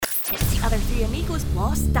Three Amigos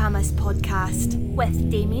Lost Damas podcast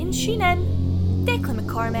with Damien Sheenan, Declan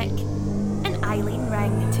McCormick, and Eileen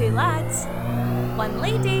Ring, two lads, one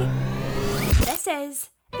lady. This is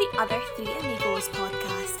the Other Three Amigos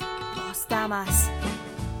podcast, Lost Damas.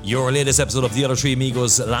 Your latest episode of the Other Three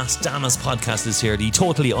Amigos Last Damas podcast is here, the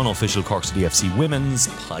totally unofficial Cork City FC women's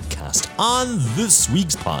podcast. On this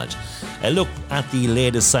week's pod, a look at the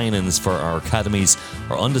latest signings for our academies.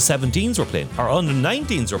 Our under-17s were playing, our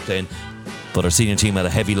under-19s were playing, but our senior team had a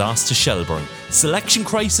heavy loss to Shelburne. Selection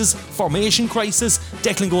crisis, formation crisis,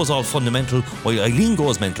 Declan goes all fundamental, while Eileen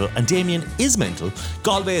goes mental, and Damien is mental.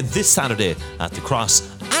 Galway this Saturday at the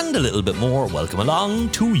Cross, and a little bit more. Welcome along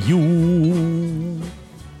to you.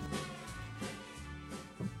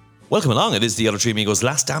 Welcome along. It is the Other Three Amigos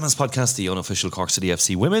Last Damas podcast, the unofficial Cork City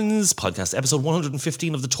FC women's podcast, episode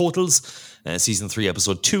 115 of the Totals, season 3,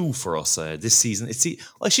 episode 2 for us this season. It's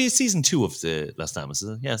season 2 of the Last Damas,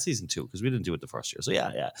 isn't it? Yeah, season 2, because we didn't do it the first year. So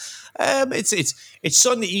yeah. It's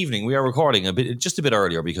Sunday evening. We are recording just a bit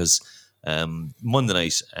earlier because Monday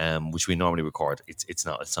night, which we normally record, it's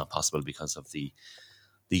not possible because of the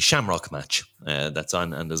Shamrock match that's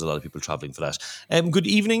on, and there's a lot of people travelling for that. Good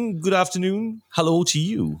evening, good afternoon, hello to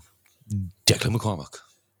you, Declan McCormick.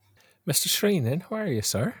 Mr. Shreenan, how are you,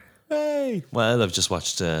 sir? Hey. Well, I've just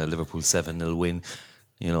watched Liverpool 7-0 win.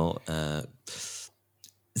 You know,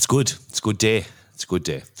 it's good. It's a good day. It's a good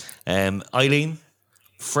day. Eileen,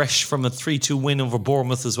 fresh from a 3-2 win over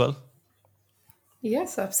Bournemouth as well.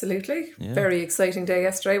 Yes, absolutely. Yeah. Very exciting day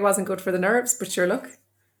yesterday. Wasn't good for the nerves, but sure, look.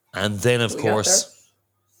 And then, of course,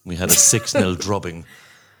 we had a 6-0 drubbing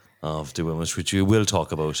of the women, which we will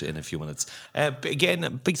talk about in a few minutes. Again,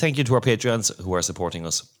 a big thank you to our Patreons who are supporting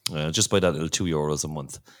us just by that little €2 a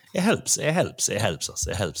month. It helps us.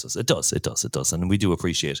 It does. And we do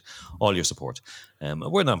appreciate all your support.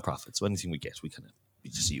 We're non-profit, so anything we get, we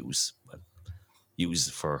just use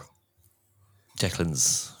for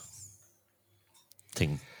Declan's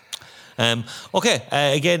thing. Okay,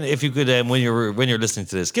 again, if you could, when you're listening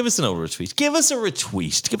to this, give us another retweet. Give us a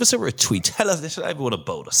retweet. Tell us everyone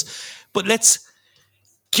about us. But let's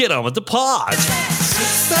get on with the pod.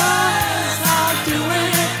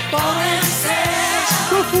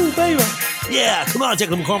 Woohoo, baby. Yeah, come on,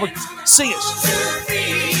 Declan McCormick, sing it.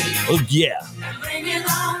 Oh yeah.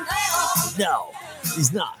 No,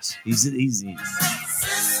 he's not. He's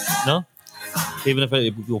no. Even if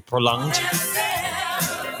it will prolonged.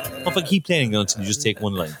 If I keep playing until you just take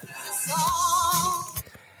one line.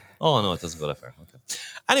 Oh no, it doesn't go that far. Okay.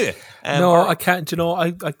 Anyway, no, I can't. You know,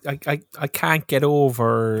 I can't get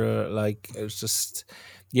over. It's just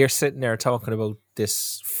you're sitting there talking about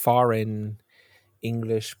this foreign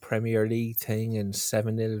English Premier League thing and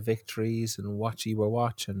 7-0 victories and what you were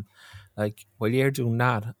watching. Like while you're doing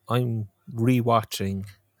that, I'm rewatching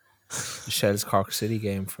the Shels Cork City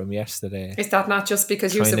game from yesterday. Is that not just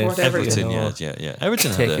because you support Everton? Yeah.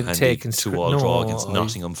 Everton had a 2-2 draw against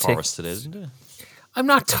Nottingham Forest today, didn't it? I'm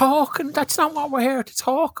not talking. That's not what we're here to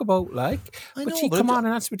talk about. But you come on,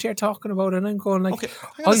 and that's what you're talking about, and I'm going like, okay,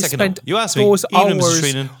 I spent you asked me, those hours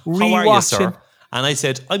Shreenan, how are you, sir? And I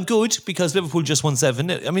said, I'm good because Liverpool just won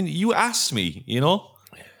 7-0. I mean, you asked me, you know.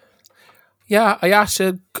 Yeah, I asked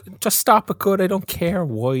you, just stop it good. I don't care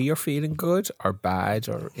why you're feeling good or bad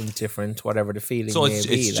or indifferent, whatever the feeling may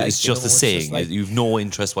be. So it's just a saying. You've no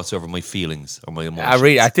interest whatsoever in my feelings or my emotions.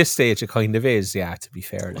 Really, at this stage, it kind of is, yeah, to be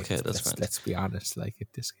fair. Okay, that's fine. Let's be honest, at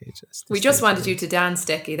this stage. We just wanted you to dance,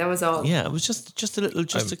 Decky. That was all. Yeah, it was just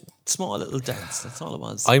a small little dance. That's all it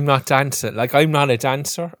was. I'm not dancing. I'm not a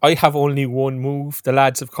dancer. I have only one move. The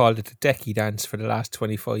lads have called it the Decky dance for the last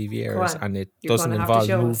 25 years, and it doesn't involve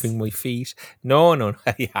moving my feet. No,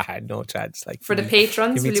 yeah, no chance. For the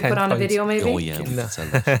patrons, will you put on a video maybe? Oh yeah, we can sell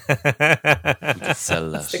that. We can sell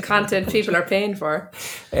that. It's the content people are paying for.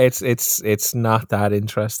 It's not that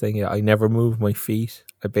interesting. Yeah, I never move my feet.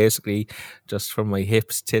 I basically just from my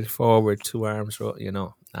hips tilt forward, 2 arms.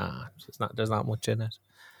 There's not much in it.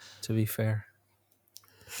 To be fair.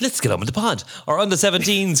 Let's get on with the pod. Our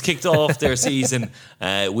under-17s kicked off their season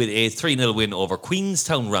with a 3-0 win over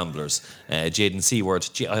Queenstown Ramblers. Jaden Seward.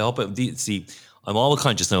 I'm all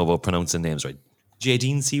conscious now about pronouncing names right.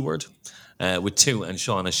 Jaden Seward with 2 and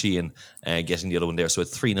Shauna Sheehan getting the other one there. So a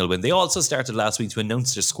 3-0 win. They also started last week to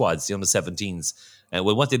announce their squads, the under-17s.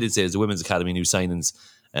 What they did say is the Women's Academy new signings,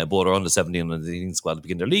 both our under-17 and under-18 squad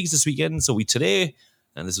begin their leagues this weekend. So today,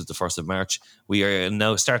 and this was the 1st of March, we are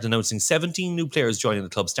now start announcing 17 new players joining the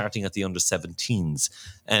club, starting at the under-17s.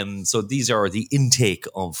 So these are the intake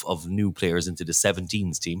of new players into the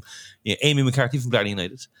 17s team. Yeah, Amy McCarthy from Blarney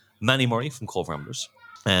United, Manny Murray from Cove Ramblers,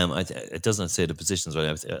 It doesn't say the positions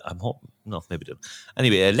right. I'm hoping, no, maybe it did.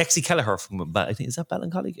 Anyway, Lexi Kelleher from, I think, is that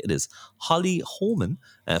Ballincollig? It is. Holly Holman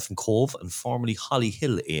from Cove and formerly Holly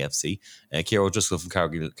Hill AFC. Ciara O'Driscoll from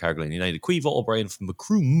Cargillane United. Quiva O'Brien from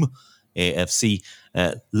Macroom AFC.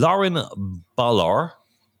 Lauren Ballar.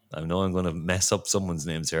 I know I'm going to mess up someone's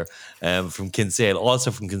names here. From Kinsale.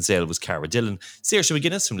 Also from Kinsale was Cara Dillon. Saoirse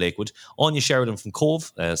McGuinness from Lakewood. Anya Sheridan from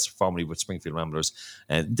Cove, formerly with Springfield Ramblers.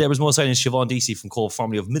 There was more signings. Siobhan Deasy from Cove,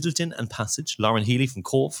 formerly of Middleton and Passage. Lauren Healy from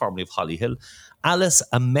Cove, formerly of Holly Hill. Alice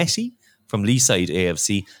Ametti from Leaside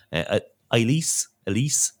AFC. Elise,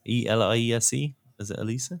 Elise, is it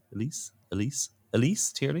Elisa?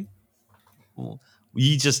 Elise Tierney? Oh.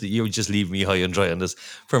 You just leave me high and dry on this.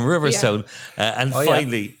 From Riverstown. And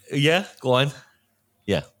finally, go on.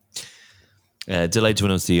 Yeah. Delighted to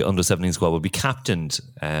announce the under-17 squad will be captained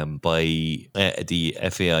by the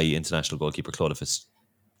FAI international goalkeeper Claudia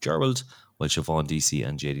Fitzgerald, while Siobhan Deasy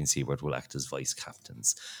and Jadine Seward will act as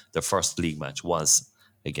vice-captains. Their first league match was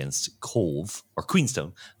against Cove, or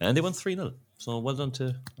Queenstown, and they won 3-0. So well done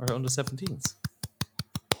to our under-17s.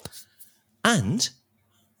 And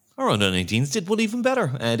our under-19s did one even better.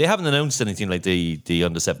 They haven't announced anything like the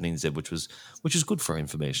under-17s did, which was good for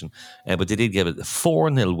information. But they did give it a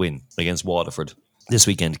 4-0 win against Waterford this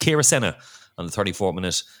weekend. Ciara Senna on the 34th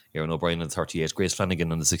minute, Erin O'Brien on the 38th, Grace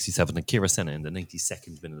Flanagan on the 67th, and Ciara Senna in the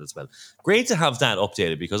 92nd minute as well. Great to have that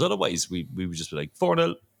updated, because otherwise we would just be like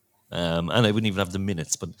 4-0, and I wouldn't even have the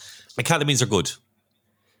minutes. But academies are good.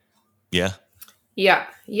 Yeah.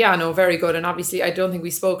 Yeah, no, very good. And obviously, I don't think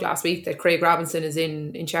we spoke last week that Craig Robinson is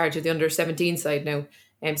in charge of the under-17 side now.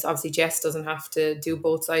 So obviously Jess doesn't have to do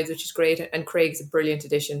both sides, which is great. And Craig's a brilliant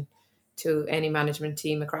addition to any management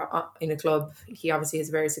team in a club. He obviously has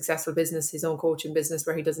a very successful business, his own coaching business,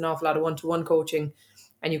 where he does an awful lot of one-to-one coaching.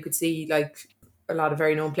 And you could see like a lot of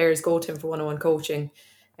very known players go to him for one-on-one coaching.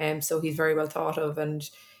 So he's very well thought of, and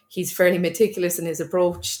he's fairly meticulous in his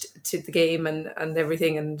approach to the game and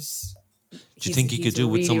everything. And do you think he could do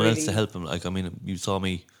with someone else to help him? Like, I mean, you saw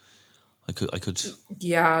me. I could.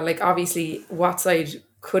 Yeah, like obviously, what side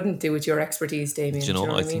couldn't do with your expertise, Damien? Do you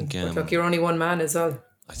know, I think. But look, you're only one man as well.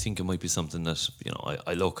 I think it might be something that,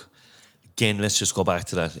 I look again. Let's just go back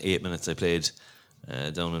to that 8 minutes I played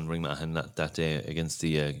down in Ringmahon that day against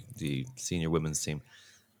the senior women's team.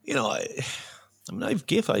 I have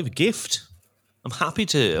a gift. I'm happy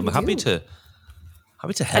to. I'm happy to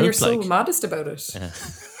help. And you're so modest about it.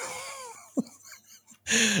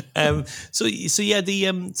 So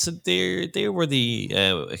there were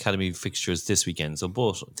the academy fixtures this weekend. So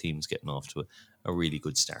both teams getting off to a really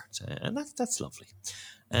good start, and that's lovely.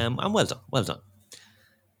 And well done.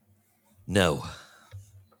 Now,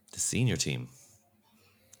 the senior team,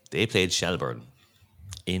 they played Shelburne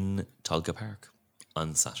in Tolka Park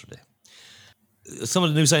on Saturday. Some of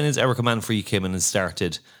the new signings, Erica Manfrey came in and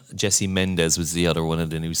started. Jessie Mendez was the other one of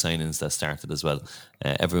the new signings that started as well.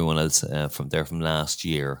 Everyone else from last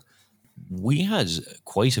year. We had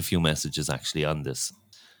quite a few messages actually on this.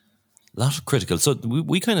 A lot of critical. So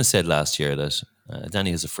we kind of said last year that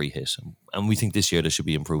Danny has a free hit, and we think this year there should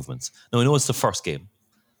be improvements. Now, I know it's the first game.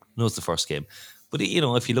 But,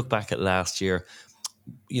 if you look back at last year,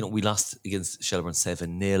 we lost against Shelburne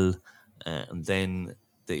 7-0, and then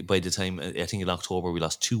by the time, I think in October, we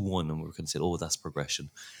lost 2-1, and we were going to say, that's progression.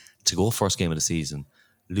 To go first game of the season,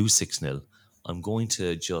 lose 6-0, I'm going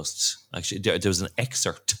to actually, there was an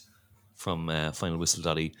excerpt from Final Whistle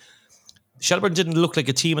Dotty. Shelburne didn't look like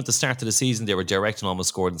a team at the start of the season. They were direct and almost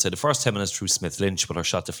scored inside the first 10 minutes through Smith Lynch, but her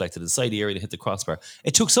shot deflected inside the area to hit the crossbar.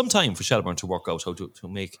 It took some time for Shelburne to work out how to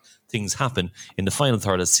make things happen in the final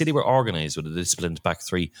third, as City were organised with a disciplined back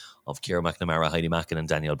three of Ciara McNamara, Heidi Mackin and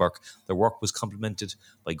Danielle Burke. Their work was complemented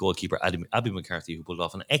by goalkeeper Abby McCarthy, who pulled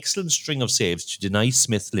off an excellent string of saves to deny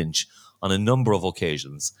Smith Lynch on a number of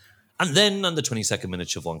occasions. And then on the 22nd minute,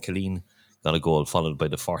 Siobhan Killeen got a goal, followed by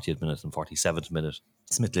the 40th minute and 47th minute.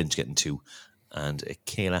 Smith Lynch getting 2, and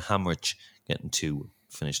Kayla Hamrich getting 2,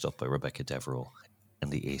 finished up by Rebecca Devereaux in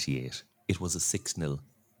the 88th. It was a 6-0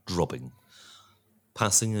 drubbing.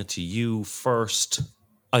 Passing it to you first,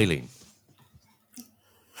 Eileen.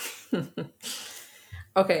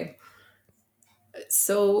 Okay.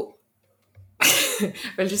 So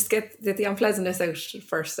we'll just get the unpleasantness out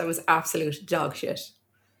first. That was absolute dog shit.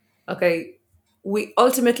 Okay. We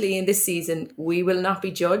ultimately in this season, we will not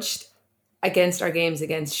be judged against our games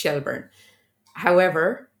against Shelburne.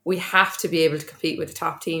 However, we have to be able to compete with the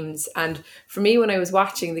top teams. And for me, when I was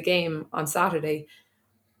watching the game on Saturday,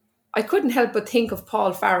 I couldn't help but think of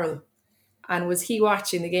Paul Farrell. And was he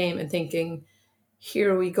watching the game and thinking,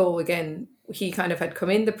 here we go again he kind of had come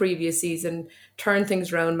in the previous season, turned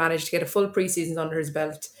things around, managed to get a full pre-season under his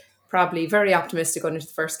belt, probably very optimistic on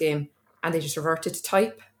his first game, and they just reverted to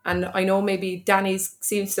type. And I know maybe Danny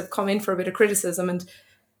seems to have come in for a bit of criticism, and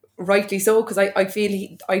rightly so, because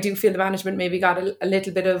I do feel the management maybe got a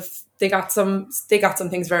little bit of, they got some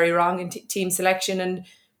things very wrong in team selection and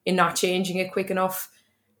in not changing it quick enough,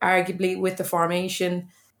 arguably with the formation.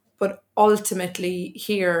 But ultimately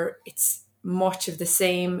here it's much of the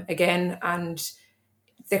same again, and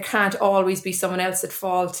there can't always be someone else at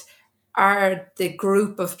fault. Are the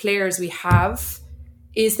group of players we have,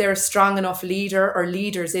 is there a strong enough leader or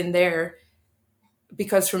leaders in there?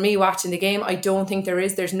 Because for me, watching the game, I don't think there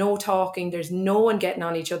is. There's no talking. There's no one getting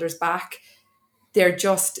on each other's back. They're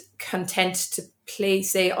just content to play.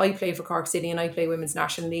 Say, I play for Cork City and I play Women's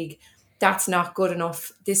National League. That's not good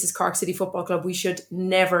enough. This is Cork City Football Club. We should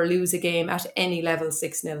never lose a game at any level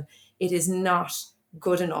 6-0. It is not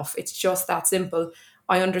good enough. It's just that simple.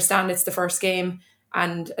 I understand it's the first game.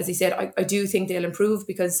 And as he said, I do think they'll improve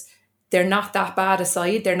because they're not that bad a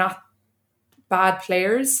side. They're not bad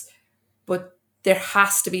players, but there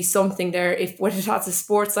has to be something there. If whether that's a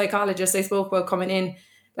sports psychologist I spoke about coming in,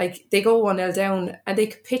 like they go 1-0 down and they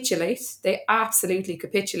capitulate. They absolutely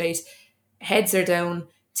capitulate. Heads are down.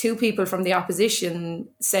 2 people from the opposition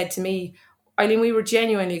said to me, Eileen, we were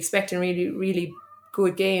genuinely expecting a really, really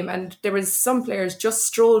good game. And there was some players just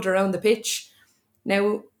strolled around the pitch.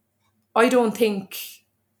 Now, I don't think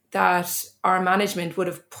that our management would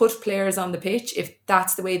have put players on the pitch if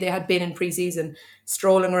that's the way they had been in pre-season,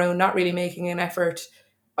 strolling around, not really making an effort.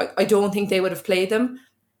 I don't think they would have played them.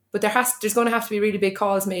 But there's going to have to be really big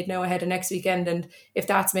calls made now ahead of next weekend. And if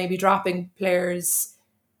that's maybe dropping players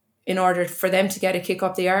in order for them to get a kick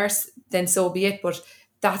up the arse, then so be it. But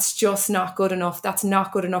that's just not good enough. That's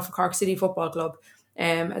not good enough for Cork City Football Club.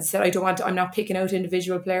 As I said, I'm not picking out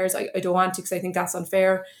individual players. I don't want to, because I think that's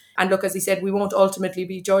unfair. And look, as he said, we won't ultimately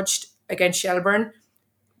be judged against Shelburne,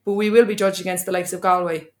 but we will be judged against the likes of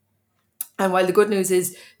Galway. And while the good news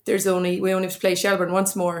is we only have to play Shelburne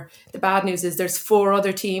once more, the bad news is there's 4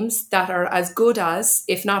 other teams that are as good as,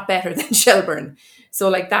 if not better than Shelburne. So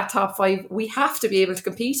like that top 5, we have to be able to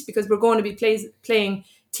compete because we're going to be playing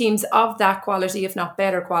teams of that quality, if not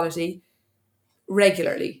better quality,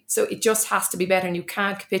 regularly. So it just has to be better, and you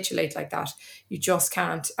can't capitulate like that. You just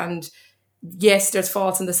can't. And yes, there's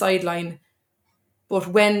faults on the sideline, but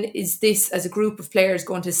when is this as a group of players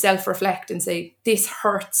going to self-reflect and say, this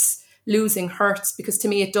hurts, losing hurts? Because to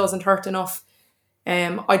me, it doesn't hurt enough.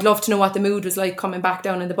 I'd love to know what the mood was like coming back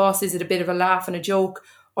down in the bus. Is it a bit of a laugh and a joke,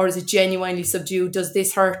 or is it genuinely subdued? Does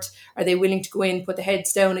this hurt? Are they willing to go in, put the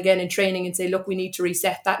heads down again in training and say, look, we need to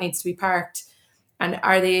reset, that needs to be parked? And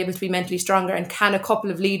are they able to be mentally stronger? And can a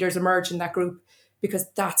couple of leaders emerge in that group? Because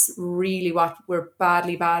that's really what we're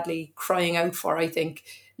badly, badly crying out for, I think.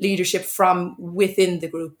 Leadership from within the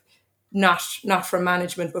group, not from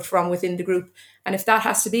management, but from within the group. And if that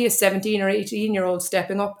has to be a 17 or 18-year-old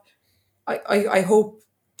stepping up, I hope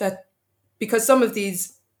that, because some of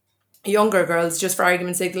these younger girls, just for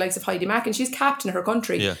argument's sake, the likes of Heidi Mack, and she's captain of her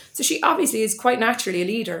country. Yeah. So she obviously is quite naturally a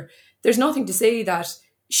leader. There's nothing to say that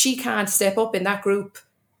she can't step up in that group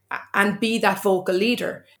and be that vocal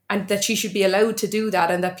leader, and that she should be allowed to do that,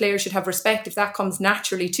 and that players should have respect if that comes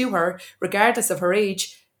naturally to her, regardless of her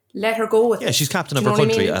age. Let her go with it. Yeah, she's captain of her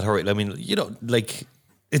country at her. I mean,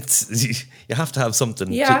 it's you have to have something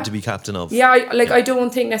to be captain of. Yeah, I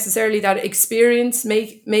don't think necessarily that experience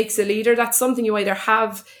makes a leader. That's something you either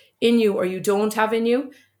have in you or you don't have in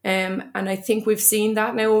you. And I think we've seen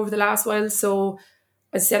that now over the last while. So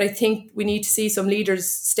as I said, I think we need to see some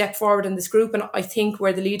leaders step forward in this group. And I think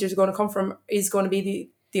where the leaders are going to come from is going to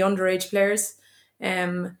be the underage players.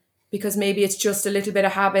 Because maybe it's just a little bit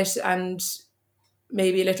of habit and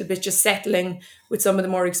maybe a little bit just settling with some of the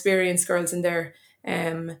more experienced girls in there.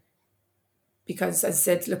 Because as I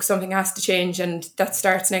said, look, something has to change, and that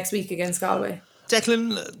starts next week against Galway.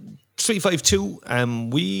 Declan, 352.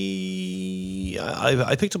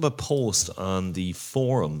 I picked up a post on the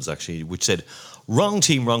forums actually, which said, wrong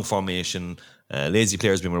team, wrong formation. Lazy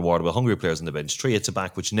players being rewarded with hungry players on the bench. 3 at the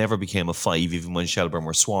back, which never became a 5, even when Shelburne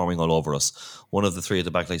were swarming all over us. One of the 3 at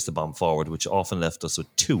the back likes to bomb forward, which often left us with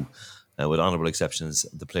 2. With honourable exceptions,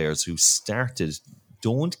 the players who started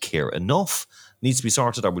don't care enough. Needs to be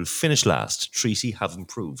sorted, or will finish last. Treaty have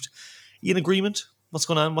improved. You in agreement? What's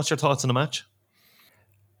going on? What's your thoughts on the match?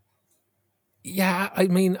 Yeah, I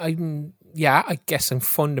mean, I guess I'm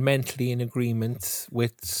fundamentally in agreement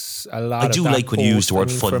with a lot of that. I do like when you use the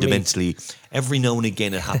word fundamentally. Every now and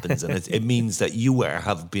again it happens, and it means that you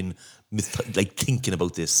have been thinking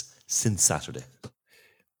about this since Saturday.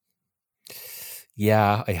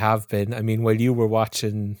 Yeah, I have been. I mean, while you were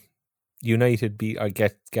watching United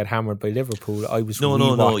get hammered by Liverpool, I was No.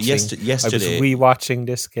 rewatching. I was Yesterday. rewatching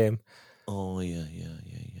this game. Oh yeah.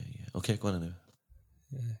 Okay, go on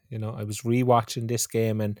now. I was rewatching this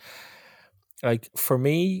game, and like for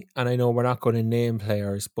me, and I know we're not going to name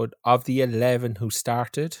players, but of the 11 who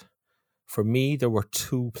started, for me there were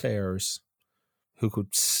 2 players who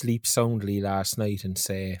could sleep soundly last night and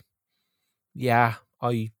say, "Yeah,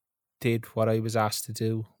 I did what I was asked to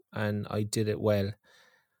do, and I did it well."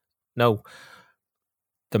 No,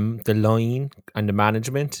 the line and the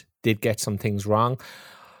management did get some things wrong.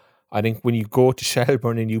 I think when you go to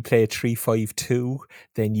Shelburne and you play 3-5-2,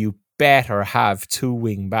 then you better have 2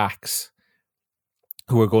 wing backs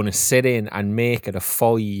who are going to sit in and make it a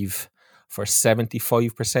 5 for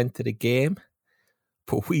 75% of the game.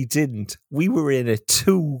 But we didn't. We were in a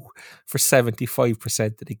 2 for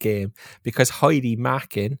 75% of the game because Heidi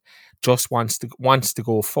Mackin just wants to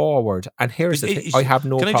go forward. And here's the thing: I have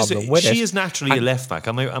no problem with it. She is naturally a left back.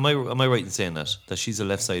 Am I right in saying that she's a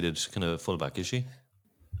left-sided kind of fullback? Is she?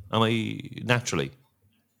 Am I naturally?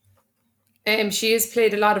 She has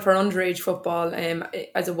played a lot of her underage football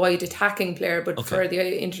as a wide attacking player, but for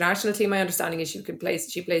the international team, my understanding is she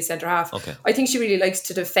plays centre half. Okay. I think she really likes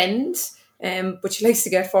to defend, but she likes to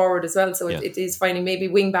get forward as well. So it is finding maybe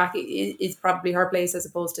wing back is probably her place as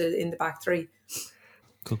opposed to in the back 3.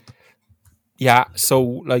 Cool. Yeah, so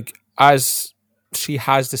like as she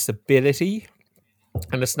has this ability,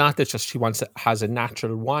 and it's not that just she has a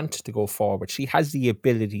natural want to go forward. She has the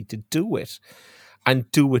ability to do it and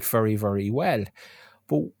do it very, very well.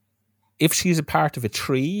 But if she's a part of a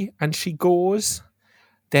tree and she goes,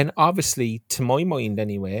 then obviously, to my mind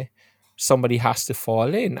anyway, somebody has to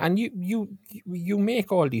fall in. And you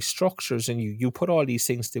make all these structures and you put all these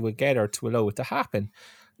things together to allow it to happen.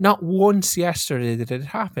 Not once yesterday did it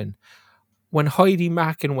happen. When Heidi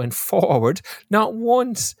Mackin went forward, not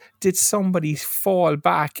once did somebody fall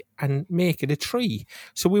back and make it a tree.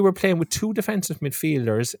 So we were playing with 2 defensive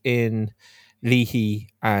midfielders in Leahy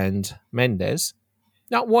and Mendes.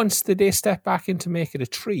 Not once did they step back in to make it a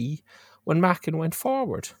tree when Mackin went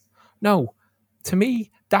forward. No, to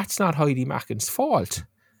me, that's not Heidi Mackin's fault.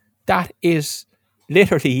 That is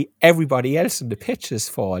literally everybody else in the pitch's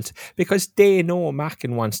fault because they know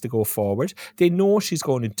Mackin wants to go forward. They know she's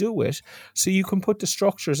going to do it. So you can put the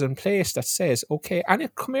structures in place that says, okay,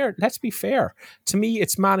 and come here, let's be fair. To me,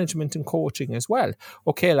 it's management and coaching as well.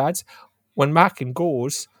 Okay, lads, when Mackin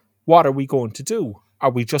goes, what are we going to do?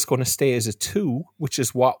 Are we just going to stay as a 2, which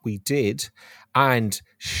is what we did? And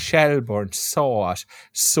Shelburne saw it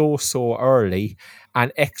so early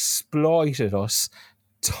and exploited us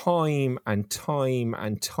time and time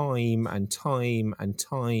and time and time and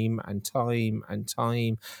time and time and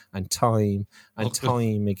time and time and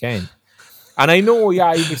time again. And I know,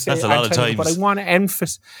 yeah, you would say that's a lot of times, but I want to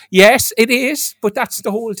emphasize. Yes, it is, but that's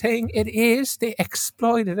the whole thing. It is. They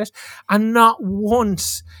exploited it, and not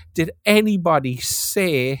once did anybody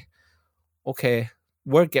say, "Okay,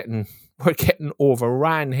 we're getting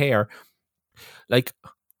overran here." Like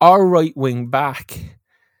our right wing back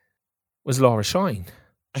was Laura Shine.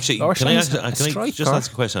 Actually, can I just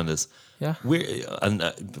ask a question on this? Yeah.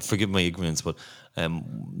 Forgive my ignorance, but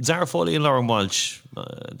Zara Foley and Lauren Walsh,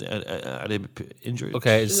 are they injured?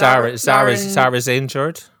 Okay, Zara's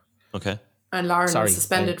injured. Okay. And Lauren was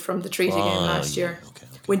suspended from the Treaty game last year. Okay.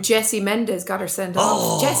 When Jessie Mendes got her sent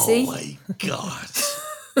off. Jessie. Oh my God.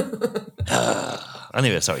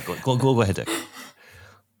 Anyway, sorry, go ahead, Dick.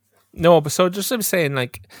 No, but so just I'm saying,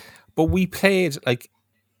 like, but we played, like,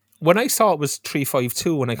 when I saw it was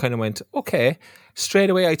 3-5-2, and I kind of went, okay,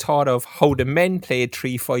 straight away I thought of how the men played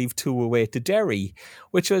 3-5-2 away to Derry,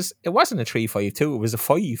 which was, it wasn't a 3-5-2, it was a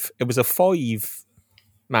 5. It was a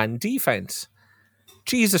 5-man defence.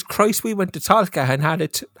 Jesus Christ, we went to Tolka and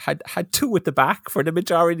had 2 at the back for the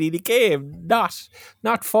majority of the game,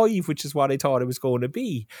 not 5, which is what I thought it was going to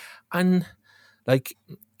be. And, like,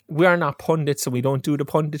 we are not pundits, so we don't do the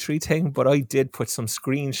punditry thing, but I did put some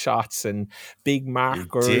screenshots and big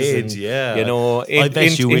markers. You did, and, yeah. You know, I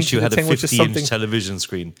bet you wish you had a 50-inch television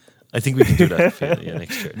screen. I think we can do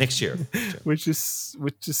that next year. Which is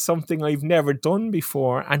something I've never done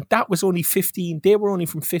before. And that was only 15. They were only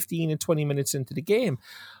from 15 and 20 minutes into the game.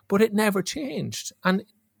 But it never changed. And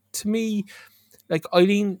to me, like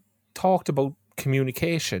Eileen talked about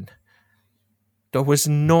communication. There was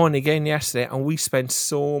none again yesterday, and we spent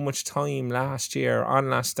so much time last year on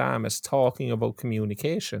Las Damas talking about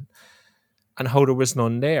communication and how there was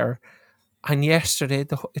none there. And yesterday,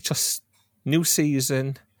 it just new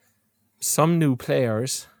season, some new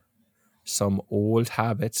players, some old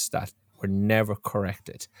habits that were never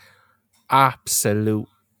corrected. absolute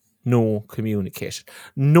no communication.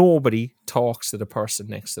 Nobody talks to the person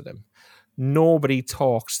next to them. Nobody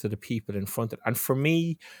talks to the people in front of them. And for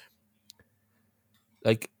me,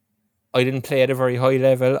 like, I didn't play at a very high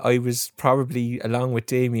level. I was probably, along with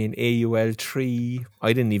Damien, AUL 3.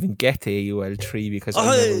 I didn't even get to AUL 3 because I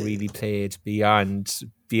never really played beyond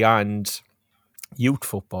youth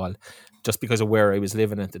football, just because of where I was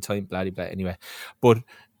living at the time, blah, blah, blah. Anyway, but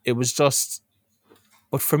it was just...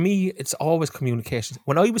 But for me, it's always communication.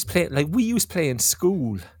 When I was playing, like, we used to play in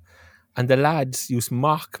school, and the lads used to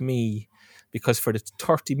mock me because for the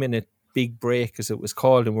 30-minute big break, as it was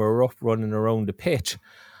called, and we were up running around the pitch,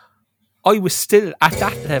 I was still at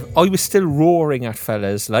that level. I was still roaring at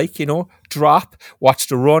fellas, like, you know, drop, watch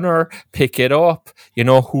the runner, pick it up, you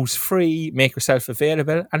know, who's free, make yourself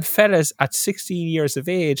available. And fellas at 16 years of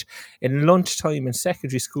age in lunchtime in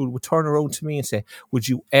secondary school would turn around to me and say, would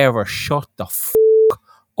you ever shut the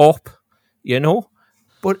up, you know?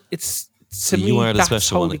 But it's... So you are the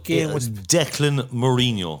special one. The game was Declan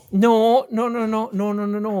Mourinho. No.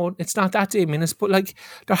 It's not that, Damien. But like,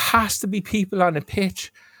 there has to be people on the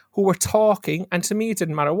pitch who were talking, and to me, it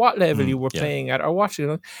didn't matter what level you were playing at or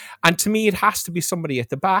watching. And to me, it has to be somebody at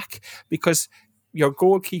the back, because your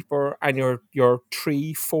goalkeeper and your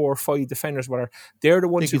 3, 4, 5 defenders, whatever, they're the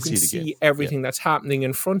ones who can see everything that's happening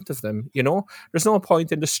in front of them. You know, there's no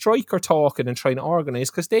point in the striker talking and trying to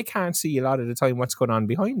organise, because they can't see a lot of the time what's going on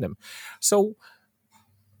behind them. So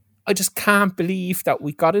I just can't believe that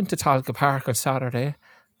we got into Talca Park on Saturday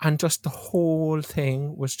and just the whole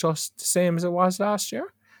thing was just the same as it was last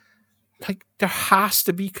year. Like, there has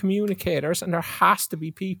to be communicators, and there has to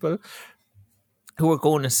be people who are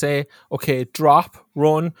going to say, okay, drop,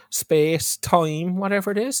 run, space, time,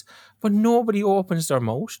 whatever it is. But nobody opens their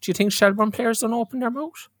mouth. Do you think Shelbourne players don't open their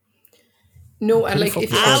mouth? No, and like,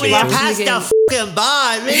 if we pass the fucking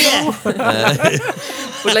ball,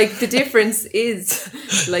 but like, the difference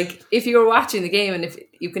is, like, if you were watching the game and if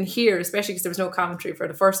you can hear, especially because there was no commentary for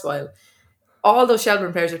the first while, all those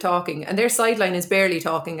Shelbourne players are talking, and their sideline is barely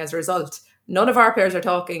talking as a result. None of our players are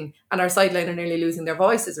talking, and our sideline are nearly losing their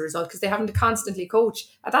voice as a result, because they haven't to constantly coach.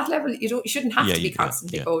 At that level, you shouldn't have to be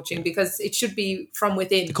constantly coaching, because it should be from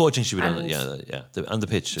within. The coaching should be done, on the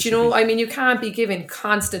pitch. You know, I mean, you can't be giving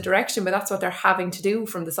constant direction, but that's what they're having to do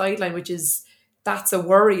from the sideline, that's a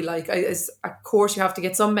worry. Like, of course, you have to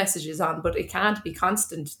get some messages on, but it can't be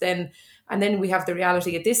constant. And then we have the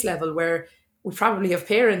reality at this level where we probably have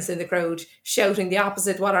parents in the crowd shouting the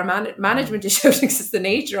opposite what our management is shouting, because it's the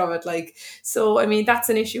nature of it. Like, so, I mean, that's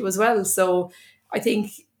an issue as well. So I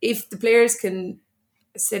think if the players can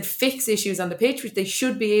fix issues on the pitch, which they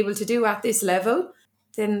should be able to do at this level,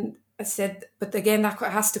 then but again, that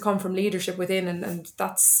has to come from leadership within. And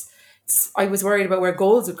that's, I was worried about where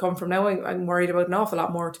goals would come from. Now I'm worried about an awful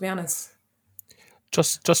lot more, to be honest.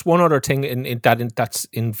 Just one other thing that's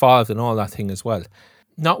involved in all that thing as well.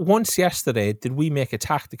 Not once yesterday did we make a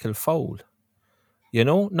tactical foul. You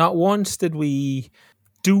know, not once did we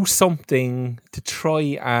do something to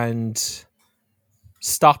try and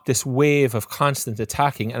stop this wave of constant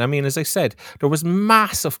attacking. And I mean, as I said, there was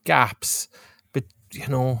massive gaps, but, you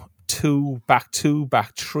know, 2, back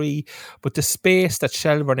 3. But the space that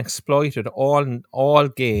Shelbourne exploited all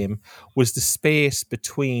game was the space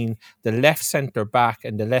between the left centre back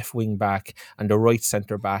and the left wing back, and the right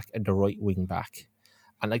centre back and the right wing back.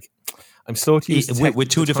 And like, I'm slow to use with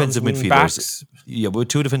two defensive midfielders. With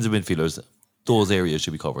two defensive midfielders, those areas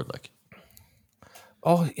should be covered. Like,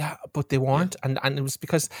 oh yeah, but they weren't, and it was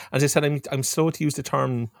because, as I said, I'm slow to use the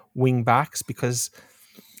term wing backs, because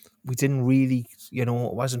we didn't really, you know,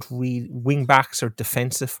 it wasn't really, wing backs are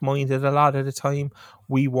defensive minded a lot of the time.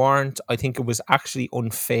 We weren't. I think it was actually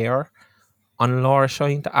unfair on Laura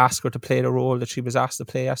Shine to ask her to play the role that she was asked to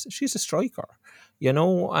play. She's a striker, you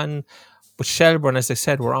know, but Shelbourne, as I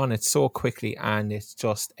said, were on it so quickly, and it's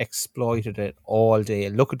just exploited it all day.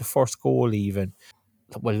 Look at the first goal even.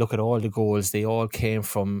 Well, look at all the goals. They all came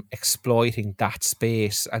from exploiting that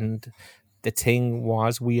space. And the thing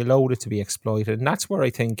was, we allowed it to be exploited. And that's where I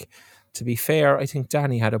think, to be fair, I think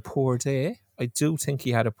Danny had a poor day. I do think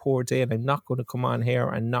he had a poor day, and I'm not going to come on here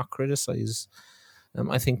and not criticise.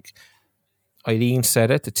 I think Eileen said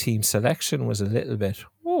it, the team selection was a little bit,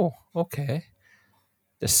 oh, okay.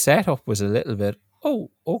 The setup was a little bit,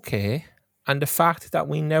 oh, okay. And the fact that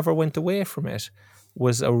we never went away from it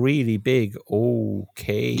was a really big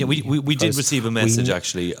okay. Yeah, we did receive a message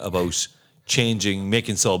actually about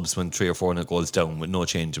making subs when 3 or 4 goals down with no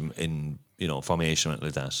change in formation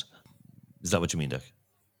like that. Is that what you mean, Dick?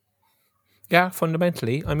 Yeah,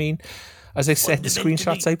 fundamentally. I mean, As I said, the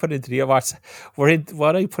screenshots I put into the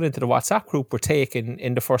what I put into the WhatsApp group were taken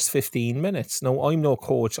in the first 15 minutes. Now, I'm no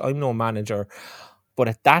coach, I'm no manager, but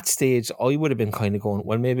at that stage, I would have been kind of going,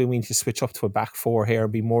 well, maybe we need to switch up to a back four here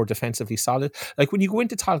and be more defensively solid. Like when you go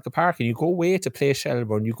into Talca Park and you go away to play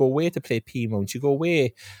Shelbourne, you go away to play Peamount, you go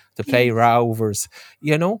away to play Rovers,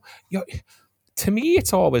 you know, to me,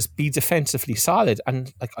 it's always be defensively solid.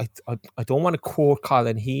 And like I don't want to quote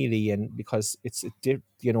Colin Healy, and because it did,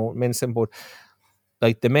 you know, mention, but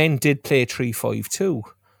like the men did play 3-5-2,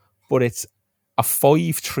 but it's a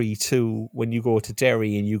 5-3-2 when you go to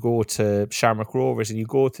Derry and you go to Shamrock Rovers and you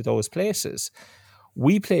go to those places.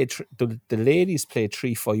 We played the ladies played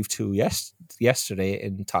 3-5-2 yesterday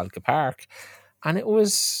in Talca Park, and it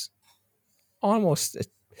was almost a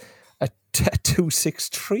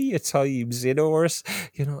 2-6-3 at times, you know, or,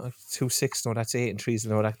 you know, 2-6, no, that's 8 and 3s,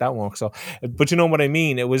 no, that won't. So, but you know what I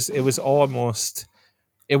mean? It was almost,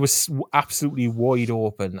 it was absolutely wide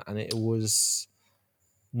open, and it was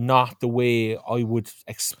not the way I would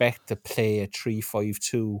expect to play a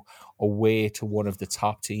 3-5-2 away to one of the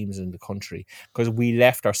top teams in the country, because we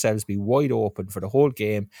left ourselves be wide open for the whole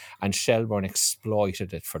game, and Shelbourne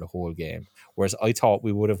exploited it for the whole game. Whereas I thought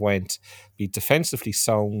we would have went, be defensively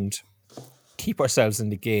sound, keep ourselves in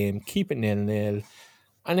the game, keep it 0-0,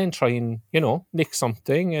 and then try and, you know, nick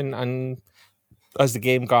something. And as the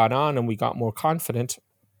game got on and we got more confident,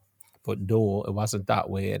 but no, it wasn't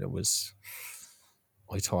that way, and it was,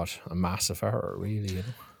 I thought, a massive error, really. You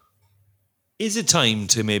know? Is it time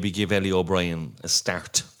to maybe give Ellie O'Brien a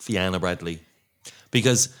start, Fianna Bradley?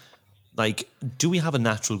 Because, like, do we have a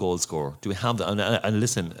natural goal scorer? Do we have that? And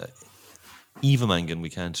listen, Eva Mangan,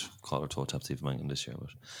 we can't call her toe taps Eva Mangan this year, but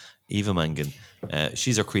Eva Mangan,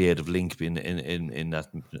 she's our creative link in that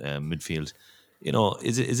midfield. You know,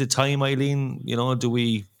 is it time, Eileen? You know, do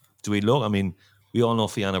we look? I mean, we all know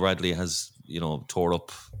Fianna Bradley has, you know, tore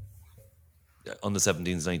up on the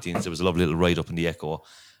 17s, 19s. There was a lovely little write up in the Echo.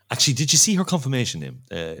 Actually, did you see her confirmation name?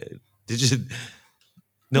 Did you?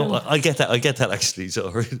 No, I get that. I get that actually.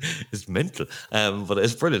 So it's mental, but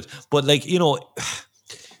it's brilliant. But like, you know,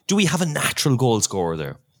 do we have a natural goal scorer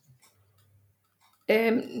there?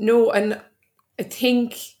 No, and I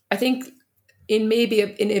think in maybe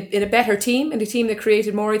in a better team, in a team that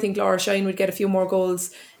created more, I think Laura Shine would get a few more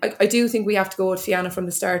goals. I do think we have to go with Fianna from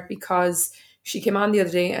the start, because she came on the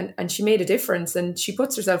other day and she made a difference, and she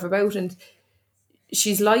puts herself about, and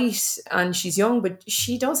she's light and she's young, but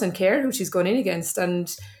she doesn't care who she's going in against.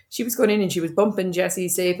 And she was going in and she was bumping Jessie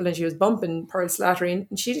Staple and she was bumping Pearl Slattery,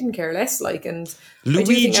 and she didn't care less. Like, and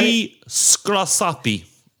Luigi Scrosoppi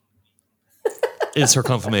is her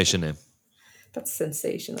confirmation name. That's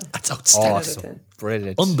sensational. That's outstanding. Awesome.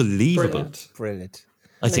 Brilliant. Unbelievable. Brilliant.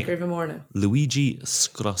 I think even more now. Luigi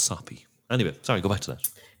Scrosoppi. Anyway, sorry, go back to that.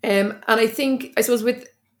 And I suppose with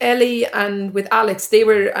Ellie and with Alex,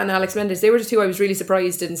 and Alex Mendes, they were the two I was really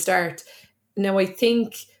surprised didn't start. Now, I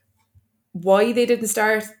think why they didn't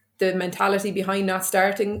start, the mentality behind not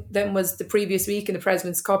starting them, was the previous week in the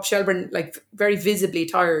President's Cup, Shelbourne, like, very visibly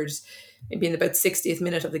tired, maybe in about 60th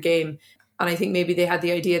minute of the game. And I think maybe they had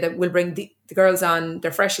the idea that we'll bring the girls on,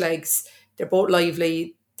 they're fresh legs, they're both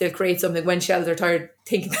lively, they'll create something when Shels are tired,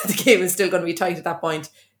 thinking that the game is still going to be tight at that point.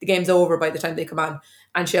 The game's over by the time they come on,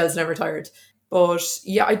 and Shels never tired. But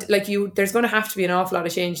yeah, there's going to have to be an awful lot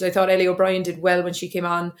of change. I thought Ellie O'Brien did well when she came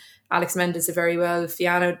on. Alex Mendes did very well.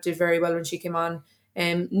 Fianna did very well when she came on.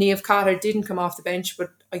 Niamh Cotter didn't come off the bench, but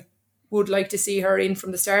I would like to see her in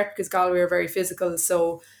from the start, because Galway are very physical.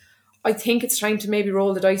 So I think it's time to maybe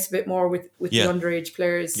roll the dice a bit more with the underage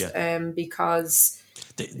players, because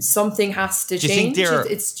something has to change. Do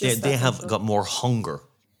you think they have got more hunger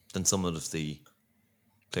than some of the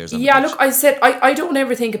players? Yeah, look, I said I don't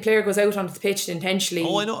ever think a player goes out onto the pitch intentionally.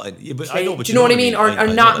 Oh, I know, but do you know what I mean? Or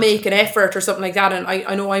not make an effort or something like that. And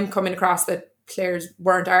I know I'm coming across that players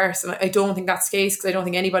weren't arse, and I don't think that's the case, because I don't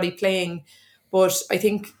think anybody playing. But I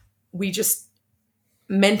think we just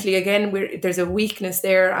mentally, again, there's a weakness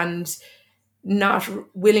there and not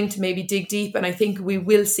willing to maybe dig deep. And I think we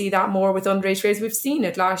will see that more with underage players. We've seen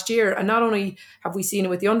it last year, and not only have we seen it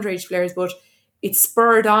with the underage players, but it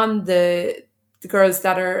spurred on the girls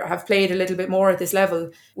that have played a little bit more at this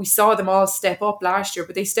level. We saw them all step up last year,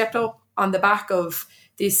 but they stepped up on the back of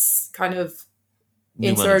this kind of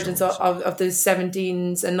insurgence of the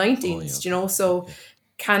 17s and 19s, you know. So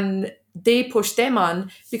can they push them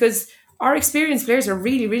on? Because our experienced players are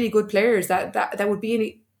really, really good players that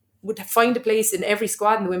would find a place in every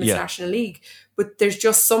squad in the Women's National League. But there's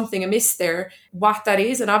just something amiss there, what that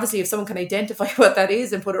is. And obviously if someone can identify what that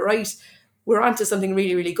is and put it right, we're onto something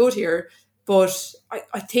really, really good here. But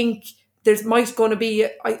I think there's might going to be,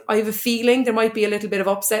 I have a feeling there might be a little bit of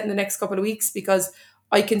upset in the next couple of weeks, because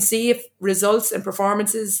I can see if results and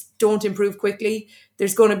performances don't improve quickly,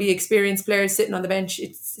 there's going to be experienced players sitting on the bench.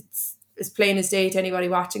 It's as plain as day to anybody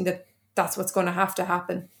watching that that's what's going to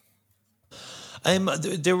happen.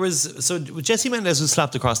 There was, so Jesse Mendes was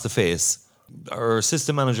slapped across the face. Our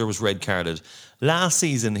assistant manager was red carded. Last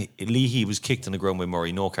season, Leahy was kicked in the ground by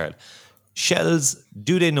Murray, no card. Shels,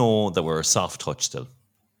 do they know that we're a soft touch still?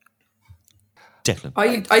 Declan.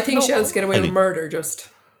 I think Shels get away with murder just.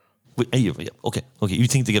 Okay. You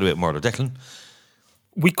think they get away with murder, Declan?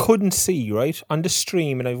 We couldn't see, right? On the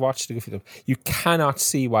stream, and I watched it, you cannot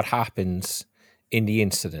see what happens in the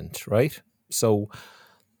incident, right? So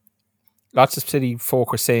lots of City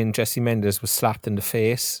folk are saying Jesse Mendes was slapped in the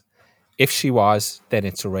face. If she was, then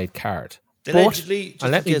it's a red card. Allegedly,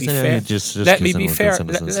 let me be fair.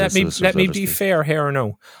 Let me be fair here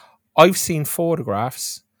now. I've seen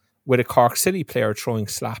photographs with a Cork City player throwing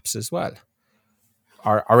slaps as well,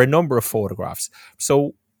 or a number of photographs.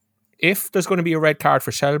 So if there's going to be a red card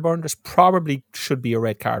for Shelbourne, there's probably should be a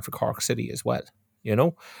red card for Cork City as well. You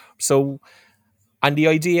know, so and the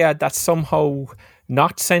idea that somehow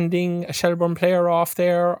not sending a Shelbourne player off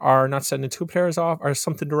there, or not sending two players off, or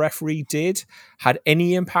something the referee did had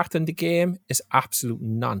any impact on the game is absolute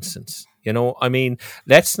nonsense. You know, I mean,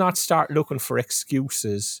 let's not start looking for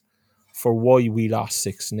excuses for why we lost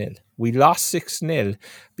 6-0. We lost 6-0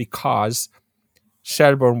 because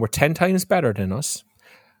Shelbourne were 10 times better than us,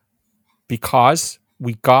 because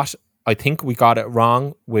I think we got it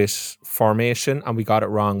wrong with formation, and we got it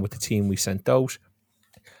wrong with the team we sent out,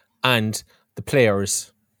 and the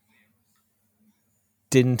players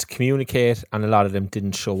didn't communicate, and a lot of them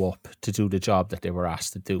didn't show up to do the job that they were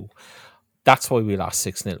asked to do. That's why we lost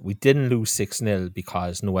 6-0. We didn't lose 6-0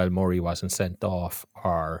 because Noel Murray wasn't sent off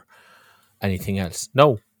or anything else.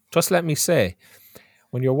 No, just let me say,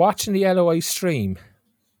 when you're watching the LOI stream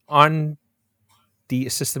on the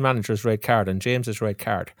assistant manager's red card and James's red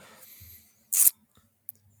card,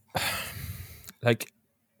 like,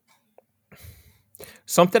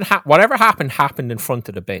 whatever happened in front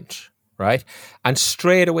of the bench, right? And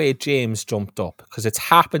straight away James jumped up because it's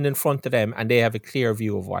happened in front of them and they have a clear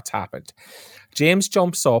view of what's happened. James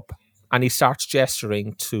jumps up and he starts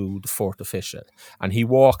gesturing to the fourth official, and he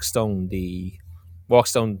walks down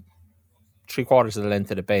 3/4 of the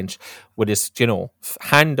length of the bench with his,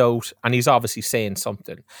 hand out, and he's obviously saying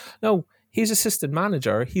something. No, he's assistant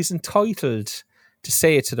manager. He's entitled to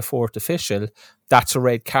say it to the fourth official, that's a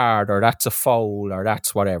red card, or that's a foul, or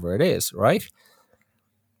that's whatever it is, right?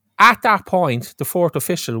 At that point, the fourth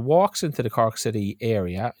official walks into the Cork City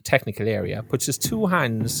area, technical area, puts his two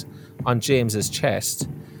hands on James's chest,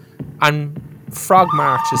 and frog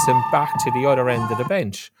marches him back to the other end of the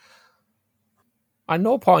bench. At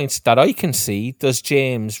no point that I can see does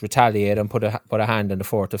James retaliate and put a hand on the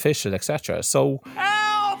fourth official, etc. So,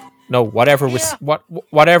 no, whatever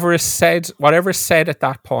is said at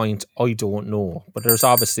that point, I don't know. But there's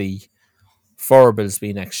obviously verbals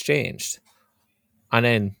being exchanged, and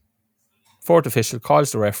then fourth official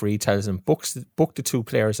calls the referee, tells him book the two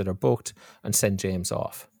players that are booked, and send James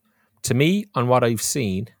off. To me, on what I've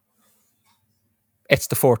seen, it's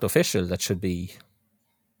the fourth official that should be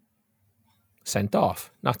sent off,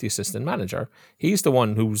 not the assistant manager. He's the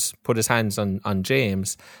one who's put his hands on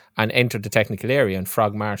James and entered the technical area and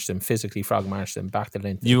physically frog marched him back to the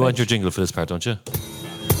length. You want your jingle for this part, don't you?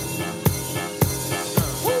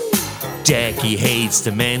 Jackie hates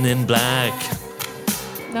the men in black.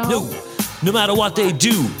 No matter what they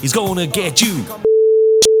do, he's gonna get you.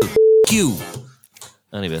 You.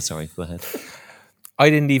 Anyway, sorry, go ahead. I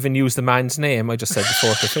didn't even use the man's name. I just said the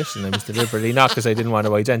fourth official. I was deliberately not, because I didn't want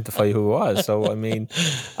to identify who it was. So I mean,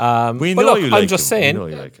 we know you like I'm just saying, we know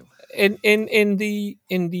you like him. in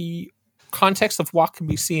the context of what can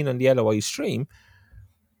be seen on the LOI stream,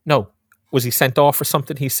 no. Was he sent off for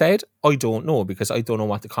something he said? I don't know, because I don't know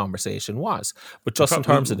what the conversation was. But just in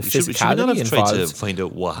terms of the physicality should we not have involved, tried to find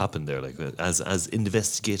out what happened there, like as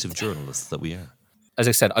investigative journalists that we are? As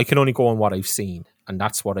I said, I can only go on what I've seen, and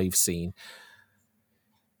that's what I've seen.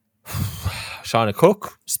 Shauna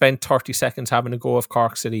Cook spent 30 seconds having a go of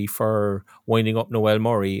Cork City for winding up Noel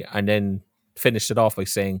Murray, and then finished it off by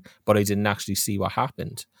saying, but I didn't actually see what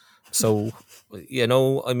happened. So,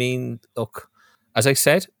 I mean, look, as I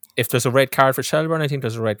said, if there's a red card for Shelbourne, I think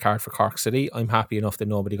there's a red card for Cork City. I'm happy enough that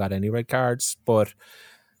nobody got any red cards, but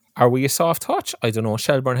are we a soft touch? I don't know.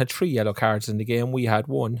 Shelbourne had 3 yellow cards in the game. We had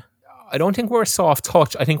 1. I don't think we're a soft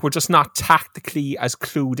touch. I think we're just not tactically as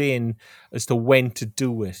clued in as to when to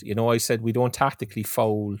do it. I said we don't tactically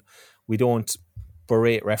foul. We don't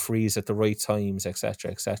berate referees at the right times,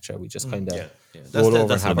 etc., etc. We just kind of That's roll over and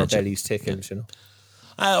what I have our mentioned. bellies tickled, you know.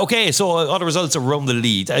 Okay, so other results around the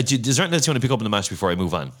league. Is there anything else you want to pick up in the match before I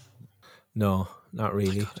move on? No, not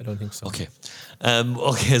really. I don't think so. Okay.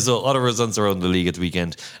 So other results around the league at the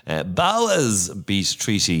weekend. Bowers beat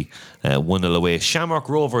Treaty 1-0 away. Shamrock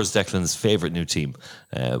Rovers, Declan's favourite new team,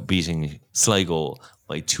 beating Sligo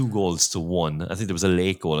by 2-1. I think there was a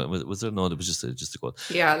late goal. Was there? No, it was just a goal.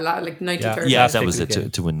 Yeah, like 93rd. Yeah, that was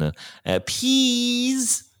it to win that.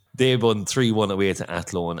 Peas, they won 3-1 away to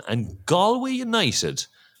Athlone. And Galway United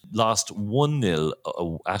lost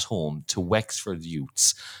 1-0 at home to Wexford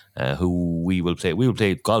Youths, who we will play. We will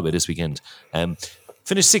play Galway this weekend.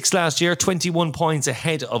 Finished 6th last year, 21 points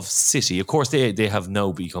ahead of City. Of course, they have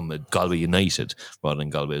now become a Galway United rather than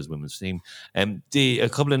Galway's women's team. A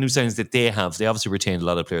couple of new signings that they obviously retained a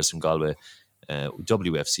lot of players from Galway.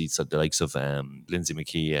 WFC, so the likes of Lindsay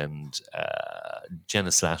McKee and Jenna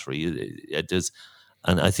Slattery.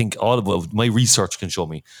 And I think all of my research can show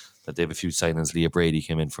me that they have a few signings. Leah Brady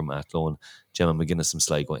came in from Athlone, Gemma McGuinness from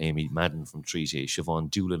Sligo, Amy Madden from Treaty, Siobhan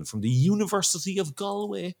Doolan from the University of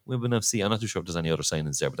Galway, Women FC. I'm not too sure if there's any other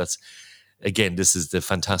signings there, but this is the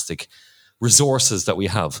fantastic resources that we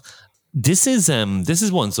have. This is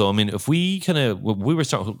one. So I mean, if we were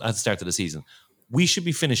starting at the start of the season, we should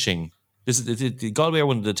be finishing. This is the Galway are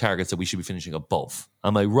one of the targets that we should be finishing above.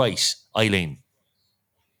 Am I right, Eileen?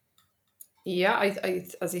 Yeah, I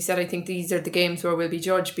as I said, I think these are the games where we'll be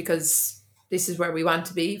judged because this is where we want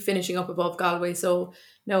to be, finishing up above Galway. So,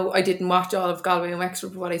 no, I didn't watch all of Galway and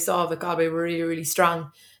Wexford, but what I saw of it, Galway were really, really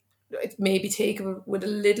strong. It maybe take it with a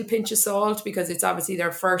little pinch of salt because it's obviously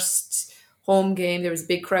their first home game. There was a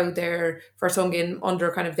big crowd there, first home game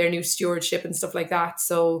under kind of their new stewardship and stuff like that.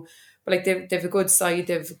 So, but like they've a good side,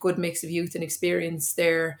 they've a good mix of youth and experience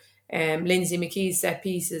there. Lindsay McKee's set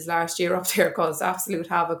pieces last year up there caused absolute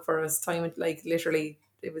havoc for us. Time, like literally,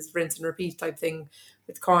 it was rinse and repeat type thing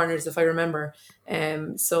with corners, if I remember.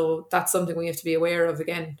 So that's something we have to be aware of.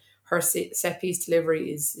 Again, her set piece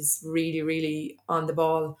delivery is really, really on the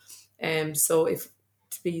ball. So if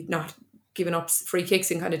to be not giving up free kicks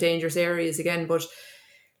in kind of dangerous areas again. But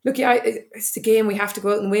look, yeah, it's the game we have to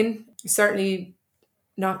go out and win. Certainly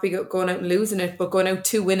not be going out and losing it, but going out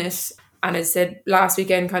to win it. And as I said, last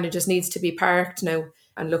weekend kind of just needs to be parked now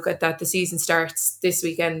and look at that. The season starts this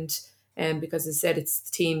weekend. Because as I said, it's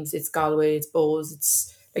the teams, it's Galway, it's Bows,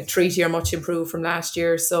 it's like Treaty are much improved from last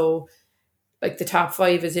year. So like the top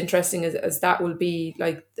 5 is interesting as that will be,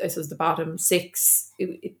 like I suppose the bottom 6,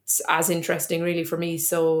 it's as interesting really for me.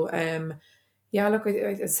 So yeah, look,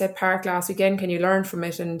 I said park last weekend. Can you learn from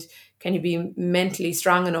it and can you be mentally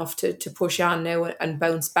strong enough to push on now and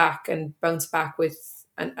bounce back with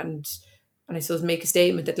and I suppose make a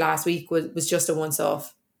statement that last week was just a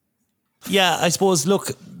once-off. Yeah, I suppose,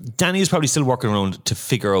 look, Danny is probably still working around to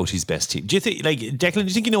figure out his best team. Do you think, like, Declan, do you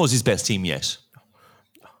think he knows his best team yet?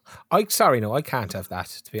 I can't have that,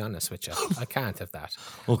 to be honest with you. I can't have that.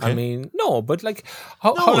 Okay. I mean, no, but like,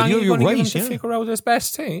 how long are you going to give him to figure out his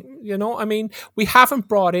best team? You know, I mean, we haven't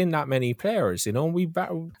brought in that many players, you know.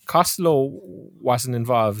 Costello wasn't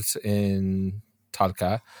involved in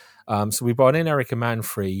Talca, so we brought in Erica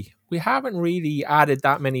Manfrey. We haven't really added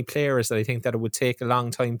that many players that I think that it would take a long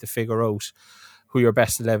time to figure out who your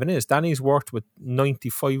best 11 is. Danny's worked with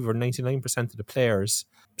 95 or 99% of the players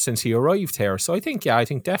since he arrived here. So I think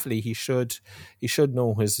definitely he should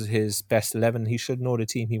know his best 11. He should know the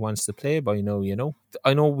team he wants to play by now, you know.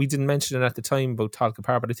 I know we didn't mention it at the time about Talca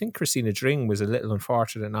Park, but I think Christina Dring was a little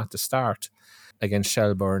unfortunate not to start against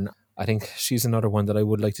Shelburne. I think she's another one that I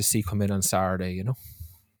would like to see come in on Saturday, you know.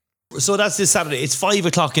 So that's this Saturday. It's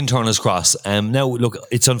 5:00 in Turner's Cross. Now, look,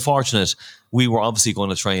 it's unfortunate. We were obviously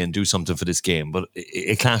going to try and do something for this game, but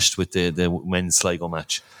it clashed with the men's Sligo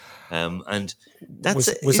match. And that's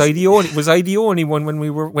was I the only one when we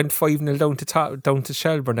went 5-0 down to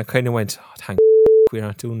Shelburne? I kind of went, oh, thank we're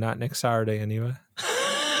not doing that next Saturday anyway.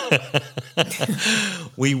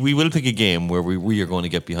 we will pick a game where we are going to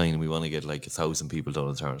get behind. We want to get like 1,000 people down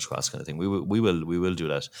in Turner's Cross kind of thing. We will do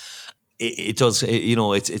that. It does, you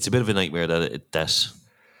know, it's a bit of a nightmare that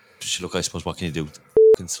look, I suppose, what can you do?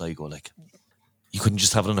 In Sligo, like, you couldn't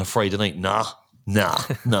just have it on a Friday night.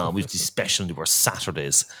 Nah, we'd be special, they were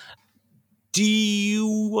Saturdays. Do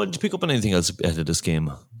you want to pick up on anything else ahead of this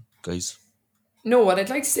game, guys? No, what I'd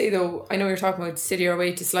like to say though, I know you're talking about City are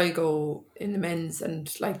away to Sligo in the men's,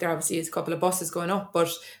 and like there obviously is a couple of buses going up, but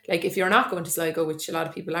like if you're not going to Sligo, which a lot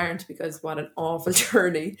of people aren't because what an awful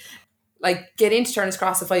journey, like get into Turner's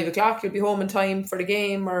Cross at 5 o'clock, you'll be home in time for the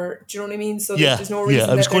game, or do you know what I mean? So Yeah, there's no reason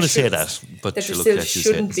I was that going there to say should- that, but that there look, still let's just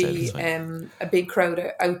say it shouldn't instead, be it's fine. a big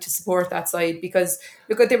crowd out to support that side, because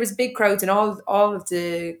look, there was big crowds in all of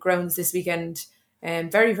the grounds this weekend,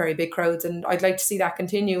 very, very big crowds, and I'd like to see that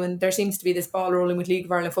continue. And there seems to be this ball rolling with League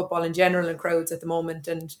of Ireland football in general and crowds at the moment,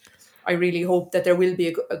 and I really hope that there will be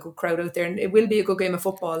a good crowd out there, and it will be a good game of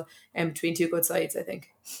football between two good sides, I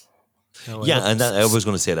think. And I was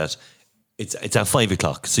going to say that. It's at 5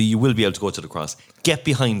 o'clock, so you will be able to go to the cross. Get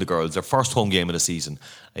behind the girls, their first home game of the season.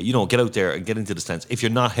 Get out there and get into the stands. If you're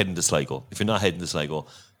not heading to Sligo,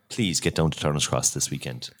 please get down to Turner's Cross this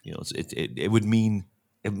weekend. It would mean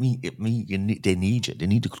they need you. They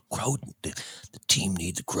need the crowd. The team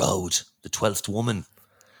needs the crowd. The 12th woman.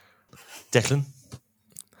 Declan?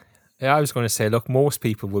 Yeah, I was going to say, look, most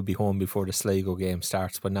people will be home before the Sligo game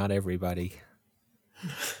starts, but not everybody.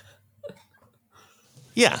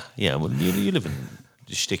 Yeah. Well, you live in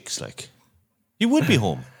the sticks, like. You would be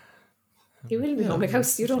home. You will be home. Like, how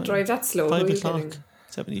you don't drive that slow. 5 o'clock.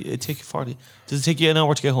 70, it take you 40. Does it take you an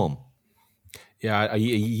hour to get home? Yeah, are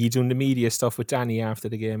you doing the media stuff with Danny after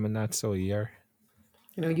the game and that? So you're.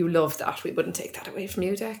 You love that. We wouldn't take that away from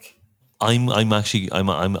you, Dick. I'm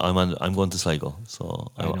going to Sligo,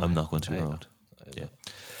 so I'm not going to be around. Yeah.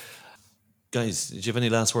 Guys, do you have any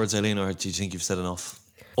last words, Eileen, or do you think you've said enough?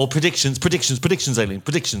 Oh, predictions, Eileen.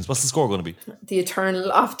 Predictions. What's the score going to be? The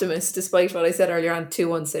eternal optimist, despite what I said earlier on,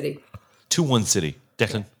 2-1 City. 2-1 City.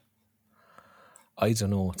 Declan? I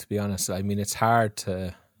don't know, to be honest. I mean, it's hard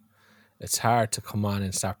to come on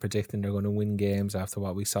and start predicting they're going to win games after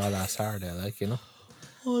what we saw last Saturday,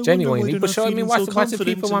 genuinely. But sure, I mean, what do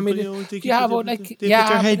people want me to do? Yeah, but like, they put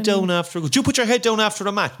their head down after a goal. Do you put your head down after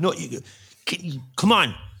a match? No, come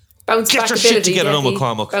on. Bounce Get back your ability, shit together, Decky.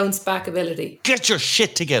 McCormack. Bounce back ability. Get your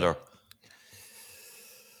shit together.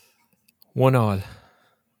 1-1.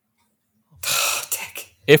 Oh,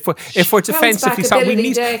 Dick. If we're defensively, so we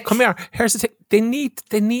need. Dick. Come here. Here's the thing. They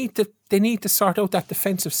need to sort out that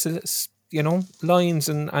defensive, lines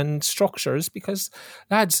and structures, because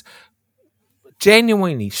lads,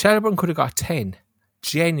 genuinely, Shelbourne could have got 10.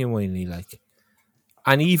 Genuinely, like.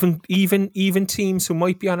 And even teams who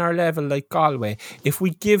might be on our level, like Galway, if we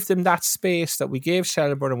give them that space that we gave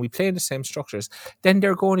Shelbourne and we play in the same structures, then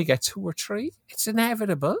they're going to get 2 or 3. It's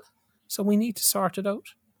inevitable. So we need to sort it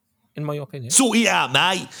out, in my opinion. So, yeah,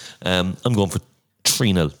 mate. I'm going for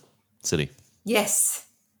 3-0 City. Yes.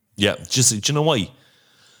 Yeah, do you know why?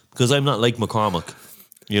 Because I'm not like McCormack.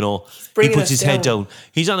 He bringing puts us his head down.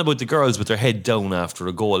 He's on about the girls with their head down after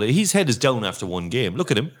a goal. His head is down after one game. Look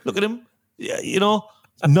at him. Yeah,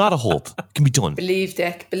 not a hope. It can be done. Believe,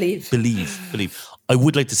 Dick. Believe. I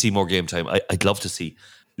would like to see more game time. I'd love to see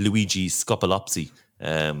Luigi Scopolopsi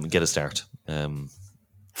get a start. Anyway.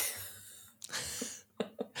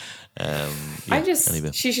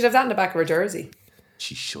 She should have that in the back of her jersey.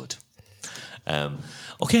 She should.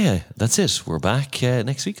 Okay, that's it. We're back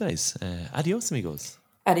next week, guys. Adios, amigos.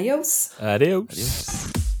 Adios.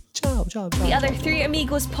 Ciao. The Other Three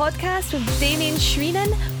Amigos podcast with Damien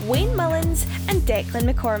Shreenan, Wayne Mullins, and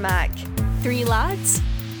Declan McCormack. 3 lads,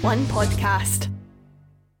 1 podcast.